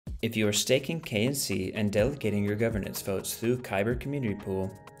If you are staking KNC and delegating your governance votes through Kyber Community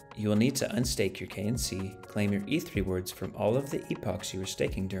Pool, you will need to unstake your KNC, claim your ETH rewards from all of the epochs you were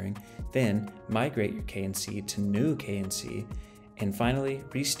staking during, then migrate your KNC to new KNC, and finally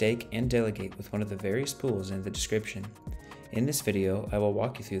restake and delegate with one of the various pools in the description. In this video, I will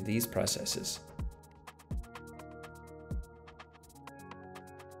walk you through these processes.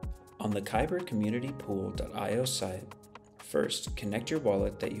 On the KyberCommunityPool.io site, first, connect your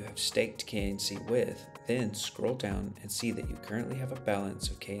wallet that you have staked KNC with, then scroll down and see that you currently have a balance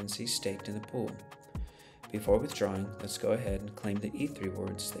of KNC staked in the pool. Before withdrawing, let's go ahead and claim the ETH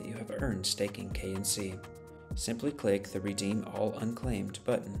rewards that you have earned staking KNC. Simply click the Redeem All Unclaimed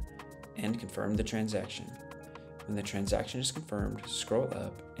button and confirm the transaction. When the transaction is confirmed, scroll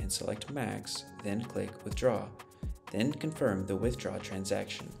up and select Max, then click Withdraw, then confirm the withdraw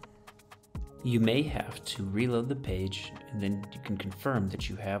transaction. You may have to reload the page, and then you can confirm that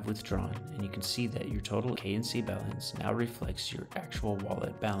you have withdrawn, and you can see that your total KNC balance now reflects your actual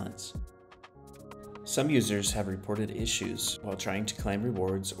wallet balance. Some users have reported issues while trying to claim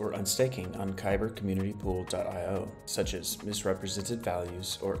rewards or unstaking on KyberCommunityPool.io, such as misrepresented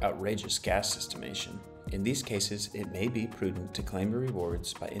values or outrageous gas estimation. In these cases, it may be prudent to claim your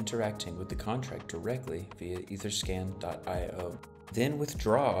rewards by interacting with the contract directly via etherscan.io. Then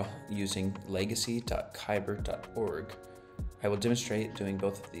withdraw using legacy.kyber.org. I will demonstrate doing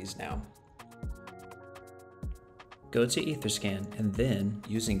both of these now. Go to Etherscan and then,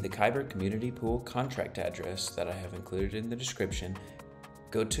 using the Kyber Community Pool contract address that I have included in the description,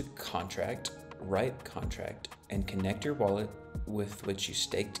 go to Contract, write Contract, and connect your wallet with which you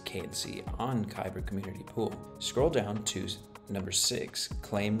staked KNC on Kyber Community Pool. Scroll down to number 6,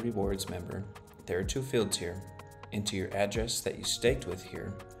 Claim Rewards Member. There are 2 fields here. Enter your address that you staked with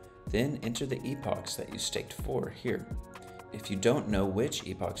here, then enter the epochs that you staked for here. If you don't know which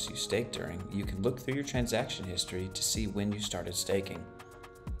epochs you staked during, you can look through your transaction history to see when you started staking.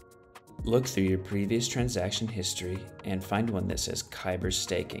 Look through your previous transaction history and find one that says Kyber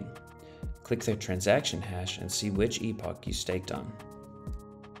Staking. Click the transaction hash and see which epoch you staked on.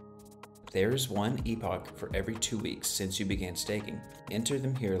 There's one epoch for every 2 weeks since you began staking. Enter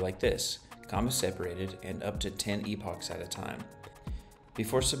them here like this, comma separated, and up to 10 epochs at a time.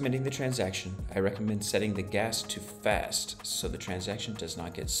 Before submitting the transaction, I recommend setting the gas to fast so the transaction does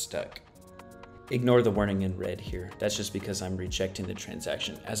not get stuck. Ignore the warning in red here. That's just because I'm rejecting the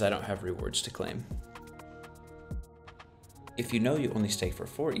transaction as I don't have rewards to claim. If you know you only stake for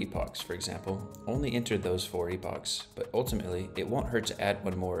 4 epochs, for example, only enter those 4 epochs, but ultimately it won't hurt to add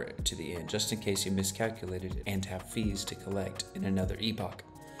one more to the end just in case you miscalculated and have fees to collect in another epoch.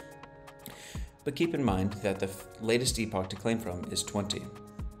 But keep in mind that the latest epoch to claim from is 20.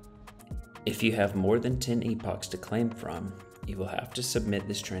 If you have more than 10 epochs to claim from, you will have to submit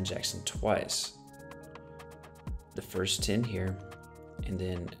this transaction twice. The first 10 here, and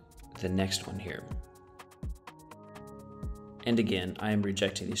then the next one here. And again, I am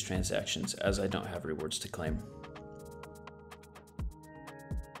rejecting these transactions as I don't have rewards to claim.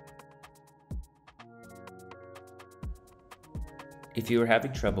 If you are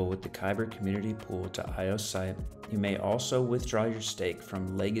having trouble with the KyberCommunityPool.io site, you may also withdraw your stake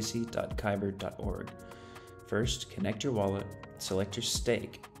from legacy.kyber.org. First, connect your wallet, select your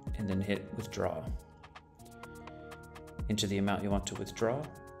stake, and then hit Withdraw. Enter the amount you want to withdraw.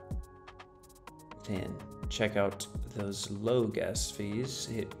 Then, check out those low gas fees,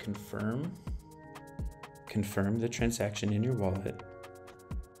 hit Confirm. Confirm the transaction in your wallet.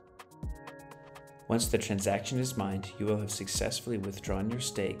 Once the transaction is mined, you will have successfully withdrawn your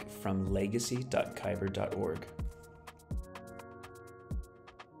stake from legacy.kyber.org.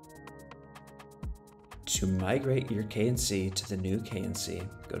 To migrate your KNC to the new KNC,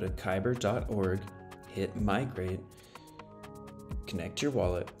 go to kyber.org, hit Migrate, connect your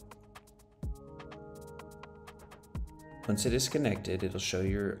wallet. Once it is connected, it'll show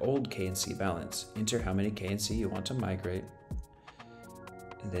your old KNC balance. Enter how many KNC you want to migrate,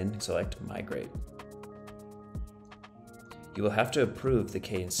 and then select Migrate. You will have to approve the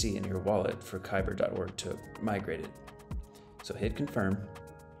KNC in your wallet for kyber.org to migrate it. So hit Confirm.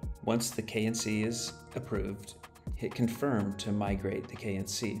 Once the KNC is approved, hit Confirm to migrate the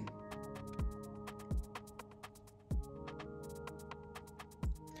KNC.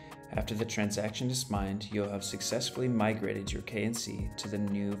 After the transaction is mined, you'll have successfully migrated your KNC to the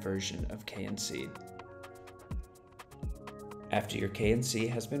new version of KNC. After your KNC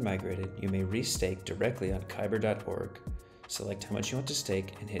has been migrated, you may restake directly on kyber.org. Select how much you want to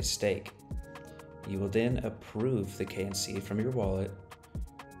stake and hit Stake. You will then approve the KNC from your wallet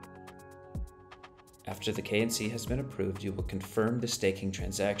After the KNC has been approved, you will confirm the staking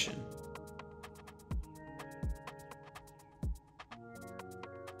transaction.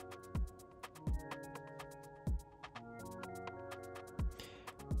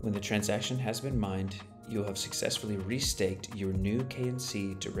 When the transaction has been mined, you'll have successfully restaked your new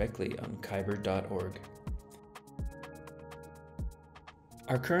KNC directly on kyber.org.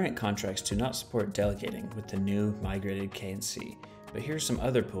 Our current contracts do not support delegating with the new migrated KNC, but here are some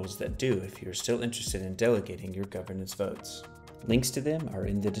other pools that do if you're still interested in delegating your governance votes. Links to them are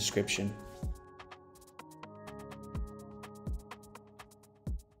in the description.